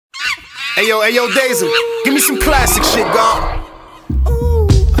Hey yo, Daisy, give me some classic shit, God.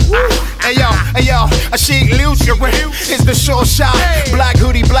 Hey yo, a Sheek Louch is the short shot. Black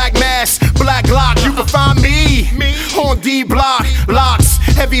hoodie, black mask, black lock. You can find me on D block. Locks,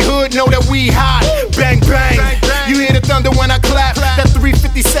 heavy hood, know that we hot. Bang bang, you hear the thunder when I clap. That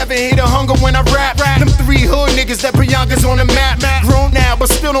 357 hear the hunger when I rap. Them 3 hood niggas that Priyanka's on the map. Grown now, but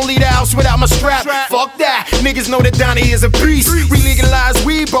still don't leave the house without my strap. Fuck that, niggas know that Donnie is a beast. We legalize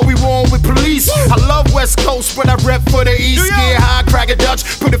weed, but we warn with police. I love West Coast, but I rep for the East. Get high, crack a Dutch,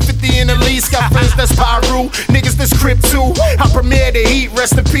 put a 50 in the lease. Got friends that's Pyru, niggas that's Crip too. I premiere the heat,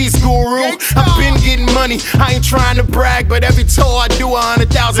 rest in peace, Guru. I've been getting money, I ain't trying to brag, but every tour I do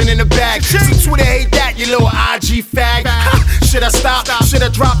 100,000 in the bag. Some Twitter hate that, you little IG fag. Should I stop? Should I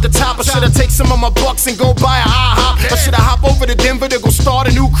drop the top? Or should I take some of my bucks and go buy a IHOP? Or should I hop over to Denver to go start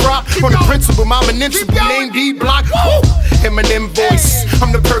a new crop? On the principle, my municipal name D Block. Eminem voice,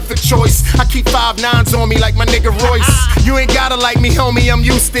 I'm the perfect choice. I keep 5'9s on me like my nigga Royce. You ain't gotta like me, homie, I'm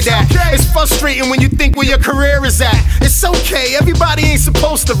used to that. It's frustrating when you think where your career is at. It's okay, everybody ain't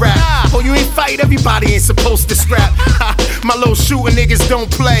supposed to rap. Oh, you ain't fight, everybody ain't supposed to scrap. My little shooting niggas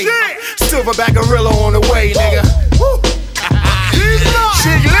don't play. Silverback gorilla on the way, nigga.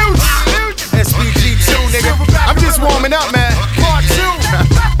 Sheek Louch, SBG2, nigga. I'm just warming up, man.